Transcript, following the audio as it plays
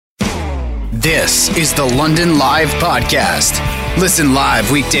This is the London Live Podcast. Listen live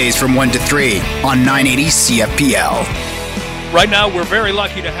weekdays from 1 to 3 on 980 CFPL. Right now, we're very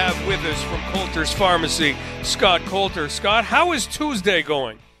lucky to have with us from Coulter's Pharmacy, Scott Coulter. Scott, how is Tuesday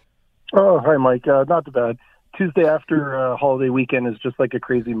going? Oh, hi, Mike. Not too bad. Tuesday after holiday weekend is just like a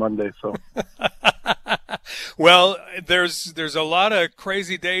crazy Monday. So, well, there's a lot of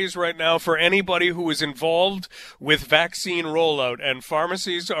crazy days right now for anybody who is involved with vaccine rollout, and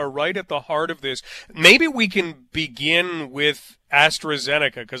pharmacies are right at the heart of this. Maybe we can begin with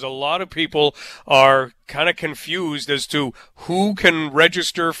AstraZeneca, because a lot of people are kind of confused as to who can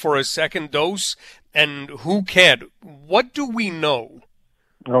register for a second dose and who can't. What do we know?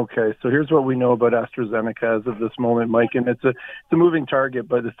 Okay, so here's what we know about AstraZeneca as of this moment, Mike, and it's a moving target,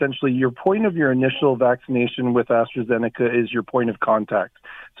 but essentially your point of your initial vaccination with AstraZeneca is your point of contact.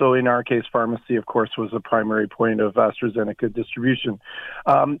 So in our case, pharmacy, of course, was a primary point of AstraZeneca distribution.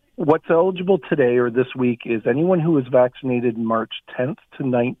 What's eligible today or this week is anyone who was vaccinated March 10th to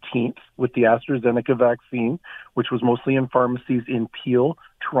 19th with the AstraZeneca vaccine, which was mostly in pharmacies in Peel,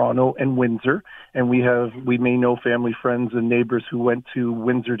 Toronto, and Windsor. And we may know family, friends, and neighbors who went to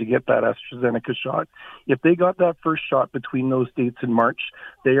Windsor to get that AstraZeneca shot. If they got that first shot between those dates in March,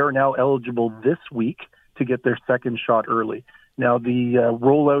 they are now eligible this week to get their second shot early. Now, the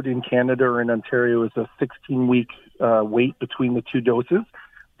rollout in Canada or in Ontario is a 16-week wait between the two doses.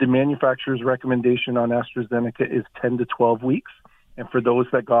 The manufacturer's recommendation on AstraZeneca is 10 to 12 weeks. And for those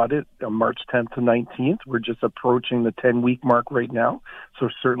that got it on March 10th to 19th, we're just approaching the 10-week mark right now. So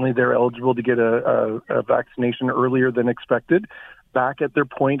certainly they're eligible to get a vaccination earlier than expected, back at their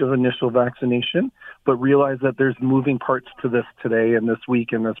point of initial vaccination, but realize that there's moving parts to this today and this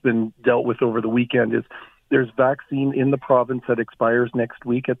week, and that's been dealt with over the weekend, is there's vaccine in the province that expires next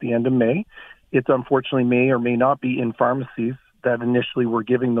week at the end of May. It's unfortunately may or may not be in pharmacies that initially were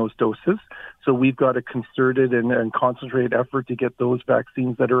giving those doses. So we've got a concerted and concentrated effort to get those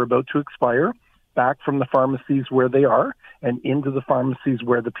vaccines that are about to expire back from the pharmacies where they are and into the pharmacies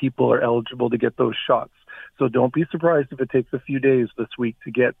where the people are eligible to get those shots. So don't be surprised if it takes a few days this week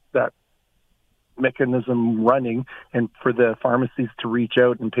to get that mechanism running and for the pharmacies to reach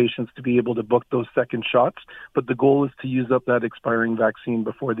out and patients to be able to book those second shots. But the goal is to use up that expiring vaccine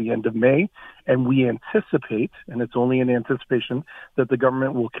before the end of May. And we anticipate, and it's only an anticipation, that the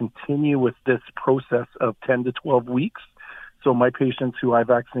government will continue with this process of 10 to 12 weeks. So my patients who I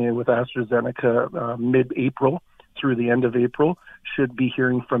vaccinated with AstraZeneca mid-April through the end of April should be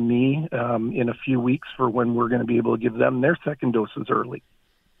hearing from me in a few weeks for when we're going to be able to give them their second doses early.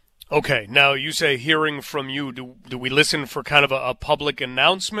 Okay, now you say hearing from you. Do we listen for kind of a public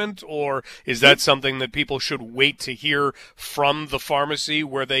announcement, or is that something that people should wait to hear from the pharmacy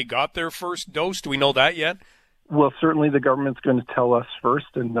where they got their first dose? Do we know that yet? Well, certainly the government's going to tell us first,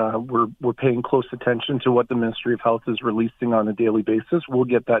 and we're paying close attention to what the Ministry of Health is releasing on a daily basis. We'll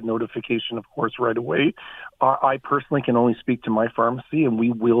get that notification, of course, right away. I personally can only speak to my pharmacy, and we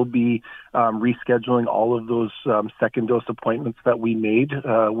will be rescheduling all of those second dose appointments that we made,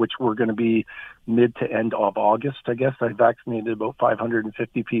 which were going to be mid to end of August, I guess. I vaccinated about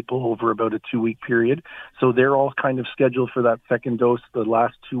 550 people over about a 2-week period. So they're all kind of scheduled for that second dose the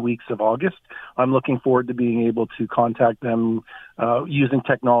last 2 weeks of August. I'm looking forward to being able to contact them using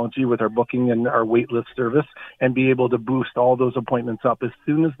technology with our booking and our wait list service and be able to boost all those appointments up as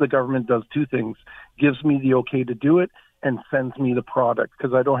soon as the government does two things: gives me the okay to do it and sends me the product,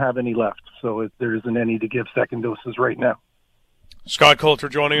 because I don't have any left. So there isn't any to give second doses right now. Scott Coulter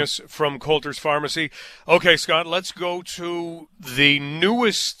joining us from Coulter's Pharmacy. Okay, Scott, let's go to the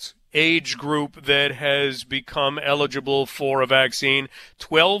newest age group that has become eligible for a vaccine,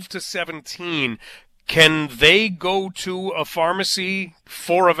 12 to 17. Can they go to a pharmacy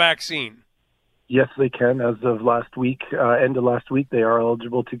for a vaccine? Yes, they can. As of last week, end of last week, they are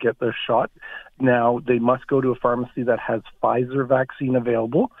eligible to get their shot. Now, they must go to a pharmacy that has Pfizer vaccine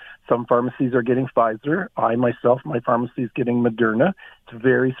available. Some pharmacies are getting Pfizer. My pharmacy is getting Moderna. It's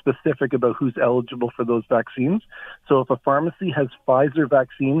very specific about who's eligible for those vaccines. So if a pharmacy has Pfizer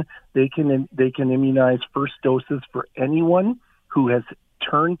vaccine, they can immunize first doses for anyone who has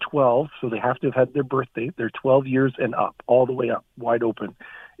turned 12, so they have to have had their birthday. They're 12 years and up, all the way up, wide open.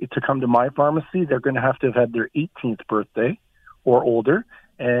 To come to my pharmacy, they're going to have had their 18th birthday or older,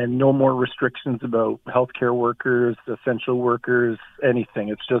 and no more restrictions about healthcare workers, essential workers, anything.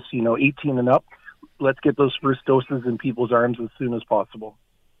 It's just, 18 and up. Let's get those first doses in people's arms as soon as possible.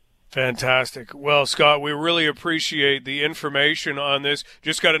 Fantastic. Well, Scott, we really appreciate the information on this.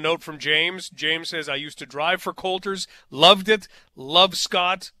 Just got a note from James. James says, I used to drive for Coulter's, loved it, love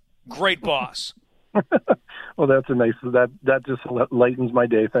Scott, great boss. Well, that's a nice, that just lightens my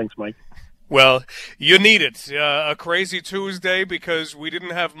day. Thanks, Mike. Well, you need it. A crazy Tuesday because we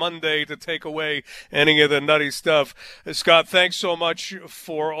didn't have Monday to take away any of the nutty stuff. Scott, thanks so much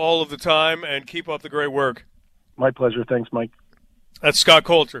for all of the time, and keep up the great work. My pleasure. Thanks, Mike. That's Scott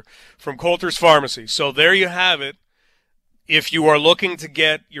Coulter from Coulter's Pharmacy. So there you have it. If you are looking to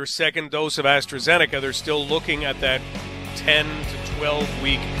get your second dose of AstraZeneca, they're still looking at that 10 to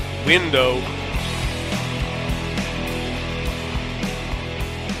 12-week window.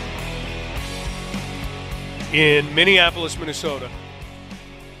 In Minneapolis, Minnesota,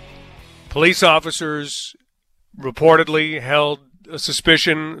 police officers reportedly held a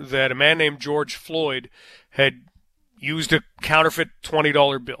suspicion that a man named George Floyd had used a counterfeit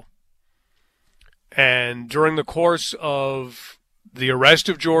 $20 bill. And during the course of the arrest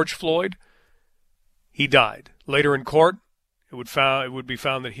of George Floyd, he died. Later in court, it would be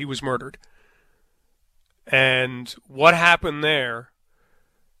found that he was murdered. And what happened there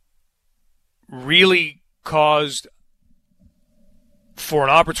really caused for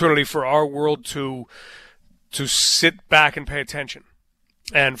an opportunity for our world to sit back and pay attention.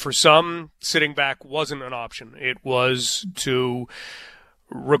 And for some, sitting back wasn't an option. It was to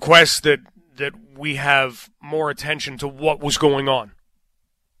request that we have more attention to what was going on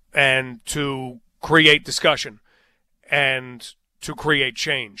and to create discussion and to create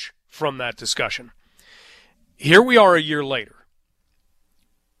change from that discussion. Here we are a year later.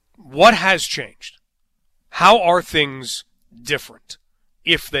 What has changed? How are things different,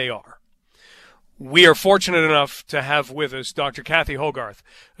 if they are? We are fortunate enough to have with us Dr. Kathy Hogarth,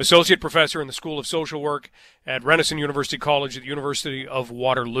 Associate Professor in the School of Social Work at Renison University College at the University of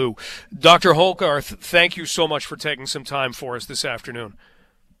Waterloo. Dr. Hogarth, thank you so much for taking some time for us this afternoon.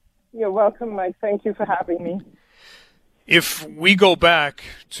 You're welcome, Mike. Thank you for having me. If we go back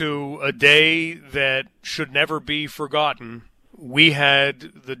to a day that should never be forgotten, we had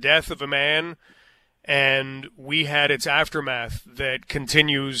the death of a man, and we had its aftermath that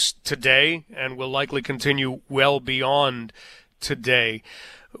continues today and will likely continue well beyond today.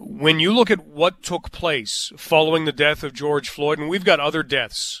 When you look at what took place following the death of George Floyd, and we've got other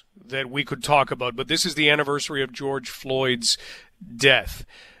deaths that we could talk about, but this is the anniversary of George Floyd's death.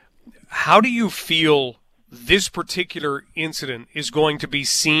 How do you feel this particular incident is going to be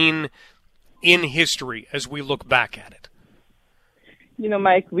seen in history as we look back at it? You know,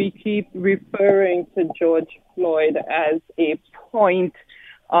 Mike, we keep referring to George Floyd as a point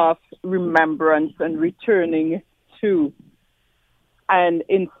of remembrance and returning to. And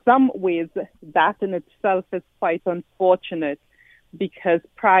in some ways, that in itself is quite unfortunate because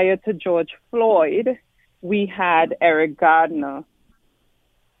prior to George Floyd, we had Eric Gardner,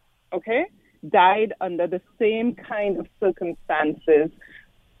 died under the same kind of circumstances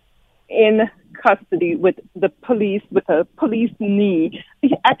in custody with the police, with a police knee.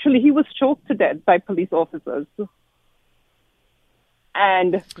 He was choked to death by police officers.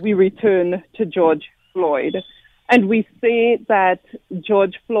 And we return to George Floyd. And we say that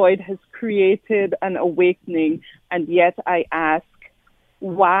George Floyd has created an awakening. And yet I ask,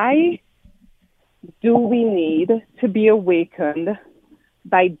 why do we need to be awakened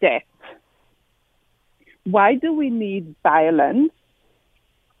by death? Why do we need violence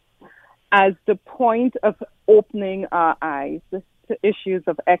as the point of opening our eyes to issues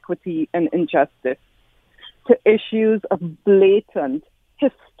of equity and injustice, to issues of blatant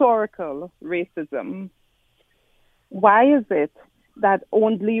historical racism? Why is it that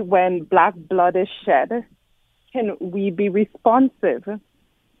only when black blood is shed can we be responsive?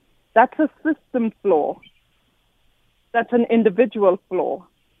 That's a system flaw. That's an individual flaw.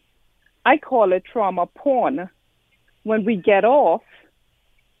 I call it trauma porn. When we get off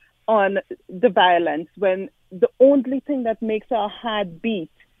on the violence, when the only thing that makes our heart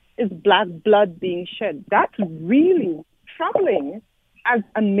beat is black blood being shed, that's really troubling as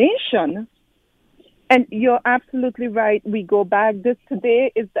a nation. And you're absolutely right. We go back.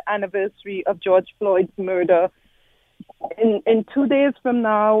 Today is the anniversary of George Floyd's murder. In 2 days from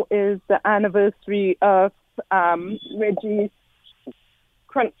now is the anniversary of Reggie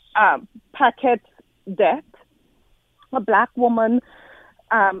Paquette's death, a black woman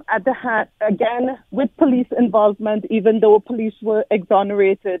at the hand, again, with police involvement, even though police were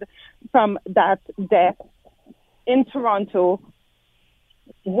exonerated from that death in Toronto.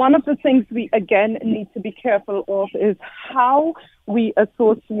 One of the things we, again, need to be careful of is how we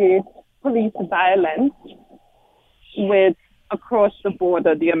associate police violence with, across the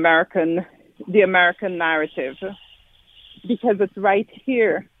border, the American narrative. Because it's right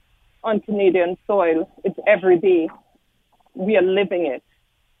here on Canadian soil. It's every day. We are living it.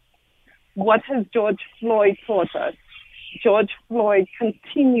 What has George Floyd taught us? George Floyd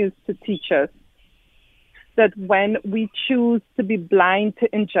continues to teach us that when we choose to be blind to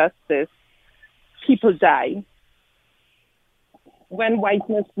injustice, people die. When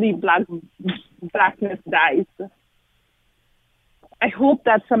whiteness leaves, blackness dies. I hope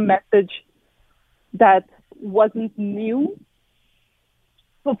that's a message that wasn't new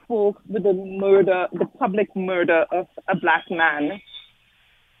for folks with the public murder of a black man.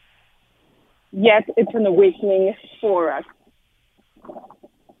 Yet it's an awakening for us.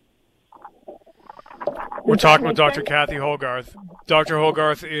 We're talking with Dr. Kathy Hogarth. Dr.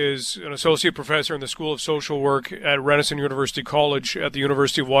 Hogarth is an associate professor in the School of Social Work at Renison University College at the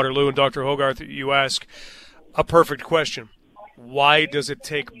University of Waterloo. And Dr. Hogarth, you ask a perfect question. Why does it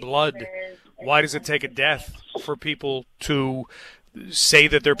take blood? Why does it take a death for people to say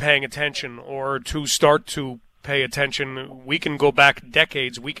that they're paying attention or to start to pay attention? We can go back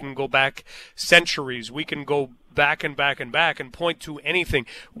decades. We can go back centuries. We can go back and back and back and point to anything.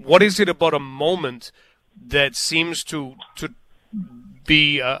 What is it about a moment that seems to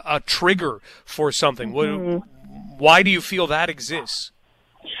be a trigger for something? Why do you feel that exists?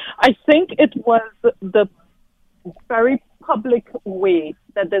 I think it was the very public way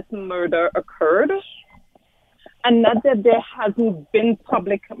that this murder occurred, and not that there hasn't been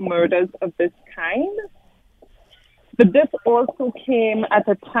public murders of this kind, but this also came at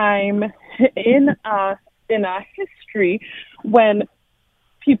a time in our history when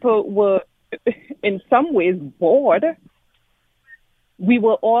people were in some ways bored. We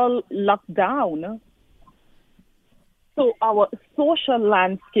were all locked down. So our social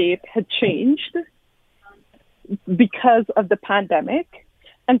landscape had changed because of the pandemic,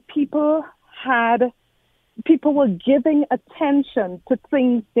 and people were giving attention to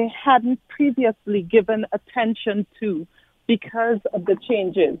things they hadn't previously given attention to because of the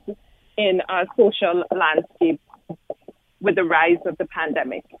changes in our social landscape with the rise of the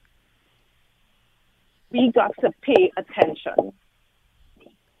pandemic. We got to pay attention.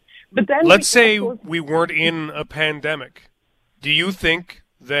 But then let's say we weren't in a pandemic. Do you think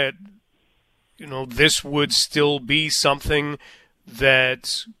that this would still be something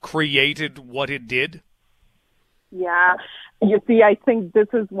that created what it did? Yeah. You see, I think this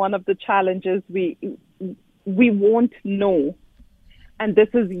is one of the challenges we won't know. And this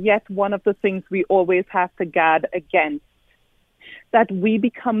is yet one of the things we always have to guard against, that we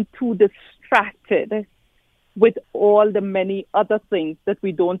become too distracted with all the many other things that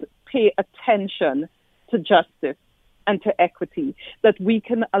we don't pay attention to justice and to equity, that we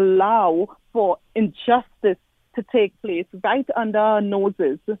can allow for injustice to take place right under our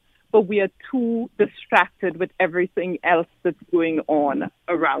noses, but we are too distracted with everything else that's going on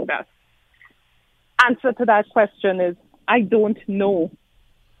around us. Answer to that question is, I don't know,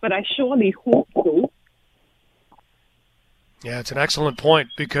 but I surely hope so. Yeah, it's an excellent point,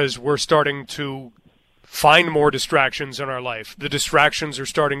 because we're starting to find more distractions in our life. The distractions are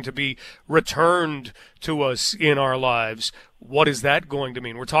starting to be returned to us in our lives. What is that going to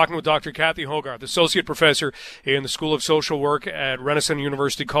mean? We're talking with Dr. Kathy Hogarth, Associate Professor in the School of Social Work at Renison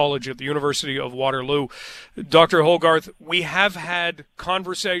University College at the University of Waterloo. Dr. Hogarth, we have had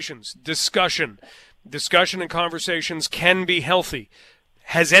conversations, discussion and conversations can be healthy.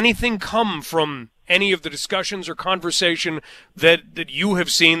 Has anything come from any of the discussions or conversation that you have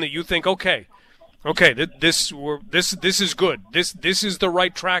seen that you think, okay, this is good. This is the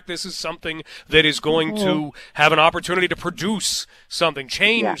right track. This is something that is going to have an opportunity to produce something,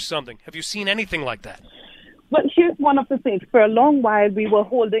 change something. Have you seen anything like that? Well, here's one of the things. For a long while, we were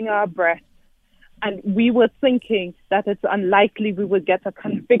holding our breath, and we were thinking that it's unlikely we would get a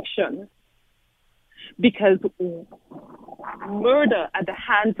conviction, because murder at the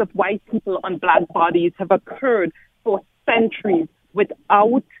hands of white people on black bodies have occurred for centuries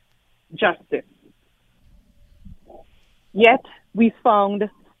without justice. Yet we found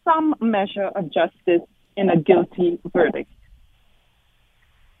some measure of justice in a guilty verdict.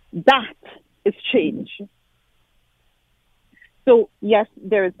 That is change. So yes,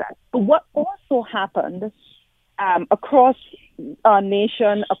 there is that. But what also happened across our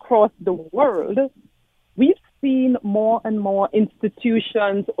nation, across the world, we've seen more and more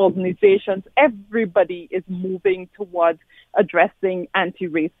institutions, organizations, everybody is moving towards addressing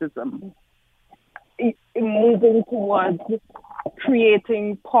anti-racism, moving towards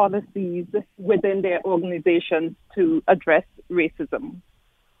creating policies within their organizations to address racism,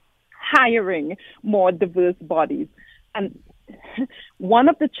 hiring more diverse bodies. And one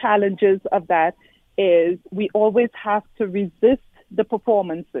of the challenges of that is we always have to resist the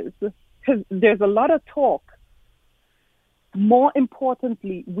performances, because there's a lot of talk, more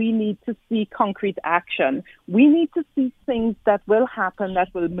importantly, we need to see concrete action. We need to see things that will happen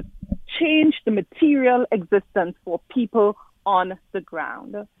that will change the material existence for people on the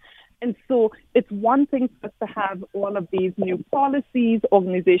ground. And so it's one thing for us to have all of these new policies,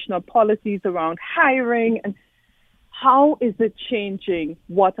 organizational policies around hiring, and how is it changing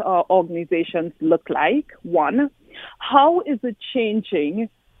what our organizations look like? One, how is it changing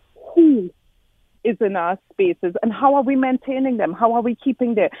who is in our spaces and how are we maintaining them? How are we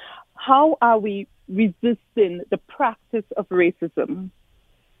keeping them? How are we resisting the practice of racism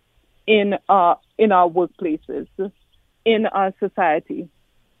in our workplaces, in our society?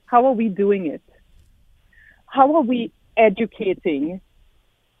 How are we doing it? How are we educating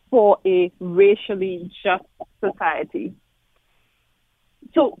for a racially just society?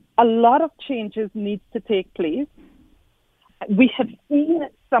 So a lot of changes need to take place. We have seen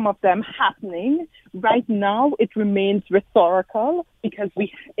some of them happening. Right now, it remains rhetorical because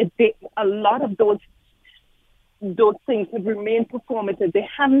a lot of those things have remained performative. They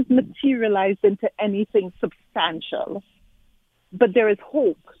haven't materialized into anything substantial. But there is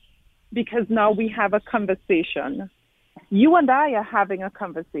hope because now we have a conversation. You and I are having a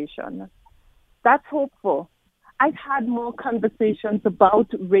conversation. That's hopeful. I've had more conversations about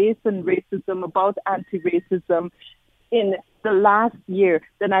race and racism, about anti-racism in the last year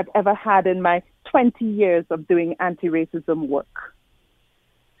than I've ever had in my 20 years of doing anti-racism work.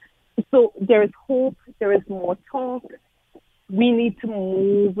 So there is hope, there is more talk. We need to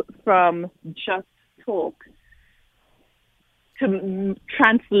move from just talk to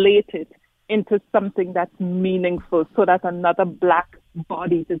translate it into something that's meaningful so that another Black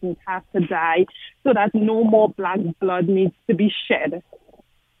body doesn't have to die, so that no more Black blood needs to be shed.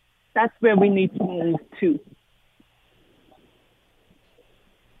 That's where we need to move to.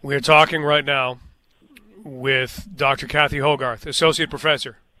 We're talking right now with Dr. Kathy Hogarth, Associate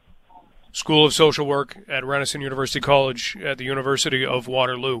Professor, School of Social Work at Renison University College at the University of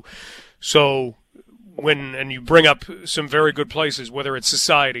Waterloo. So and you bring up some very good places, whether it's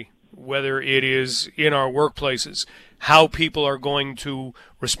society, whether it is in our workplaces, how people are going to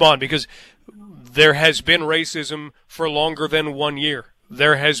respond, because there has been racism for longer than 1 year.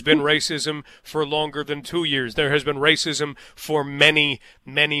 There has been racism for longer than 2 years. There has been racism for many,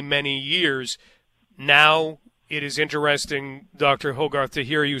 many, many years. Now it is interesting, Dr. Hogarth, to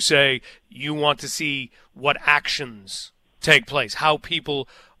hear you say you want to see what actions take place, how people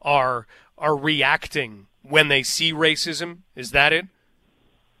are reacting when they see racism. Is that it?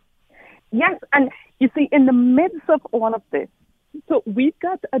 Yes, and you see, in the midst of all of this, so we've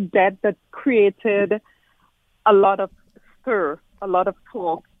got a debt that created a lot of stir, a lot of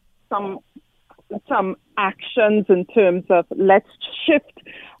talk, some actions in terms of let's shift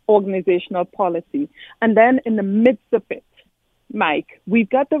organizational policy. And then in the midst of it, Mike, we've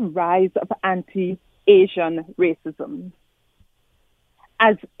got the rise of anti-Asian racism.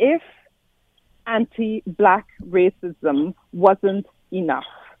 As if anti-Black racism wasn't enough.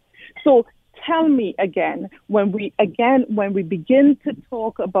 So tell me again, when we begin to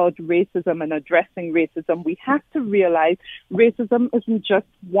talk about racism and addressing racism, we have to realize racism isn't just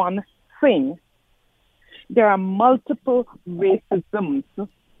one thing. There are multiple racisms.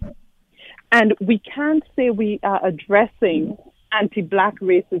 And we can't say we are addressing anti-Black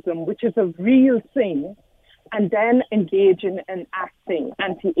racism, which is a real thing, and then engage in enacting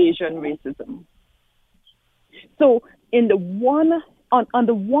anti-Asian racism. So on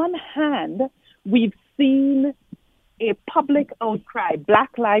the one hand, we've seen a public outcry,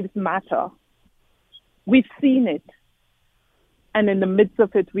 Black Lives Matter. We've seen it. And in the midst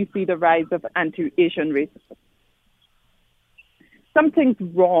of it, we see the rise of anti-Asian racism. Something's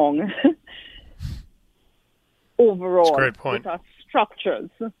wrong overall with our structures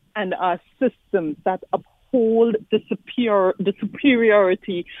and our systems that uphold the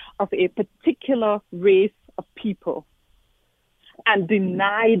superiority of a particular race of people and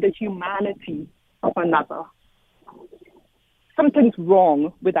deny the humanity of another. Something's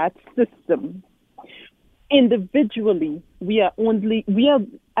wrong with that system. Individually, we are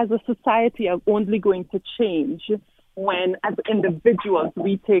as a society are only going to change when, as individuals,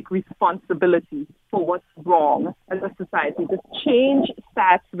 we take responsibility for what's wrong as a society. The change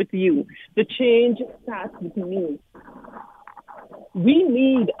starts with you. The change starts with me. We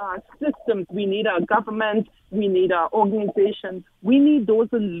need our systems, we need our government, we need our organizations, we need those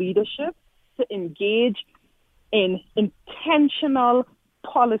in leadership to engage in intentional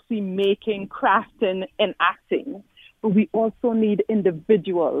policy making, crafting, and acting. But we also need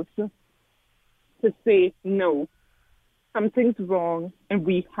individuals to say, no, something's wrong and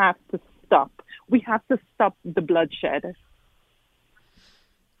we have to stop. We have to stop the bloodshed.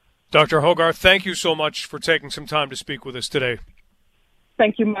 Dr. Hogarth, thank you so much for taking some time to speak with us today.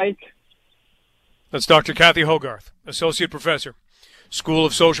 Thank you, Mike. That's Dr. Kathy Hogarth, Associate Professor, School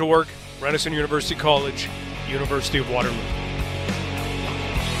of Social Work, Renison University College, University of Waterloo.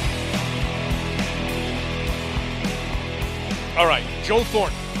 All right, Joe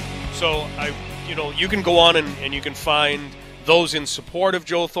Thornton. So, you can go on and you can find those in support of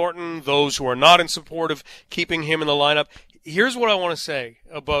Joe Thornton, those who are not in support of keeping him in the lineup. Here's what I want to say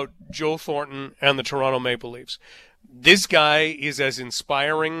about Joe Thornton and the Toronto Maple Leafs. This guy is as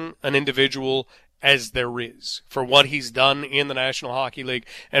inspiring an individual as there is for what he's done in the National Hockey League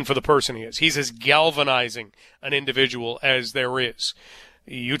and for the person he is. He's as galvanizing an individual as there is.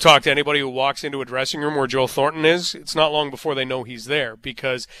 You talk to anybody who walks into a dressing room where Joe Thornton is, it's not long before they know he's there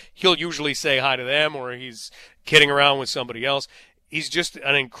because he'll usually say hi to them or he's kidding around with somebody else. He's just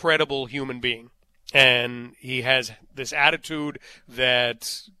an incredible human being. And he has this attitude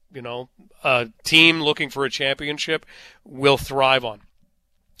that, a team looking for a championship will thrive on.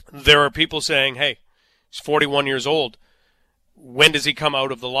 There are people saying, hey, he's 41 years old. When does he come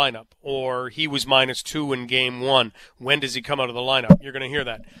out of the lineup? Or he was -2 in game 1. When does he come out of the lineup? You're going to hear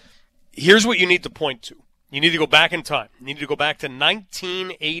that. Here's what you need to point to. You need to go back in time. You need to go back to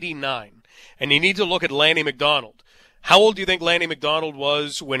 1989. And you need to look at Lanny McDonald. How old do you think Lanny McDonald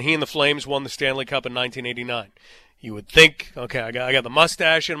was when he and the Flames won the Stanley Cup in 1989? You would think, okay, I got the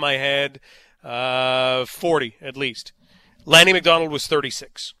mustache in my head, 40 at least. Lanny McDonald was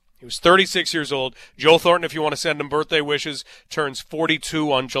 36. He was 36 years old. Joe Thornton, if you want to send him birthday wishes, turns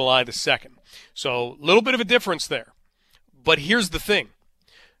 42 on July the 2nd. So a little bit of a difference there. But here's the thing.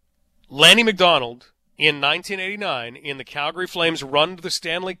 Lanny McDonald, in 1989, in the Calgary Flames' run to the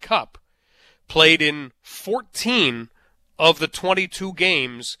Stanley Cup, played in 14 of the 22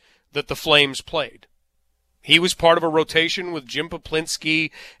 games that the Flames played. He was part of a rotation with Jim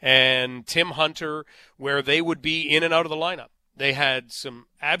Poplinski and Tim Hunter where they would be in and out of the lineup. They had some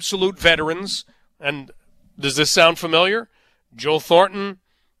absolute veterans, and does this sound familiar? Joe Thornton,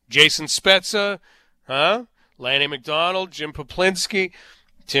 Jason Spezza, Lanny McDonald, Jim Poplinski,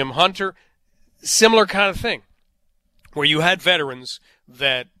 Tim Hunter. Similar kind of thing, where you had veterans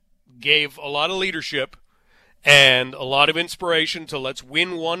that gave a lot of leadership and a lot of inspiration to let's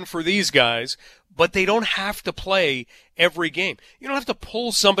win one for these guys, but they don't have to play every game. You don't have to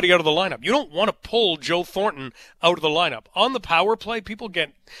pull somebody out of the lineup. You don't want to pull Joe Thornton out of the lineup. On the power play, people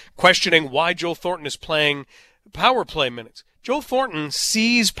get questioning why Joe Thornton is playing power play minutes. Joe Thornton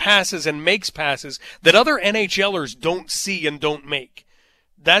sees passes and makes passes that other NHLers don't see and don't make.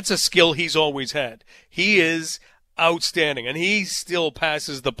 That's a skill he's always had. He is outstanding, and he still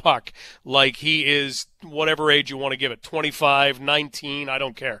passes the puck like he is whatever age you want to give it, 25, 19, I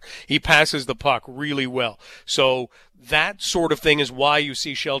don't care. He passes the puck really well. So that sort of thing is why you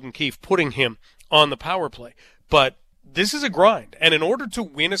see Sheldon Keefe putting him on the power play. But this is a grind, and in order to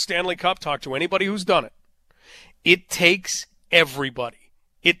win a Stanley Cup, talk to anybody who's done it, it takes everybody.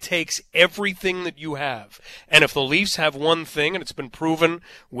 It takes everything that you have. And if the Leafs have one thing, and it's been proven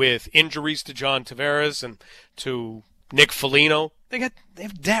with injuries to John Tavares and to Nick Foligno, they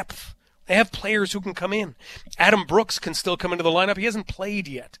have depth. They have players who can come in. Adam Brooks can still come into the lineup. He hasn't played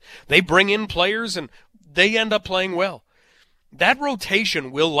yet. They bring in players, and they end up playing well. That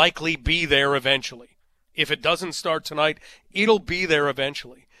rotation will likely be there eventually. If it doesn't start tonight, it'll be there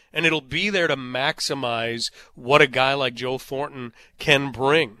eventually. And it'll be there to maximize what a guy like Joe Thornton can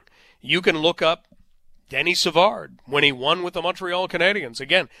bring. You can look up Denny Savard when he won with the Montreal Canadiens.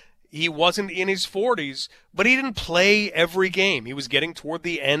 Again, he wasn't in his 40s, but he didn't play every game. He was getting toward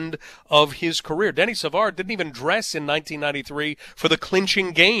the end of his career. Denny Savard didn't even dress in 1993 for the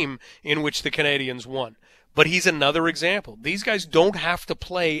clinching game in which the Canadiens won. But he's another example. These guys don't have to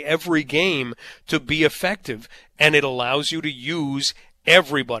play every game to be effective, and it allows you to use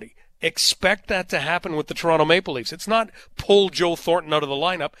everybody. Expect that to happen with the Toronto Maple Leafs. It's not pull Joe Thornton out of the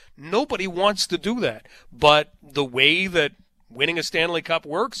lineup. Nobody wants to do that. But the way that winning a Stanley Cup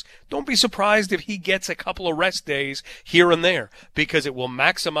works, don't be surprised if he gets a couple of rest days here and there, because it will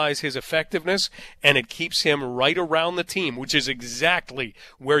maximize his effectiveness and it keeps him right around the team, which is exactly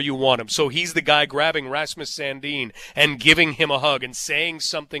where you want him. So he's the guy grabbing Rasmus Sandin and giving him a hug and saying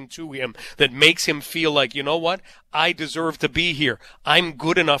something to him that makes him feel like, you know what? I deserve to be here. I'm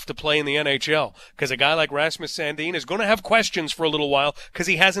good enough to play in the NHL. Because a guy like Rasmus Sandin is going to have questions for a little while because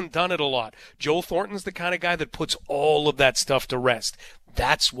he hasn't done it a lot. Joe Thornton's the kind of guy that puts all of that stuff to rest.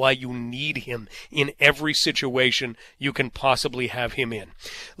 That's why you need him in every situation you can possibly have him in.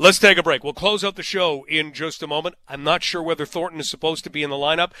 Let's take a break. We'll close out the show in just a moment. I'm not sure whether Thornton is supposed to be in the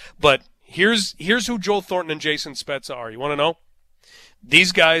lineup, but here's who Joe Thornton and Jason Spezza are. You want to know?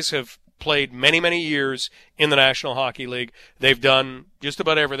 These guys have played many, many years in the National Hockey League. They've done just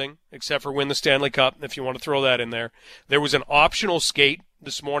about everything except for win the Stanley Cup, if you want to throw that in there. There was an optional skate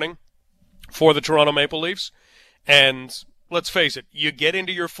this morning for the Toronto Maple Leafs, and let's face it, you get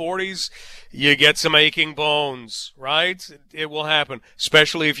into your 40s, you get some aching bones, right? It will happen,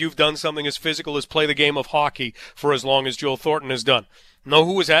 especially if you've done something as physical as play the game of hockey for as long as Joe Thornton has done. Know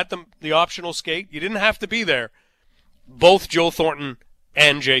who was at the optional skate? You didn't have to be there. Both Joe Thornton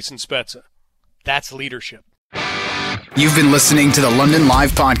and Jason Spezza. That's leadership. You've been listening to the London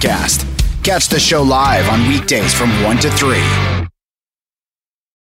Live Podcast. Catch the show live on weekdays from 1 to 3.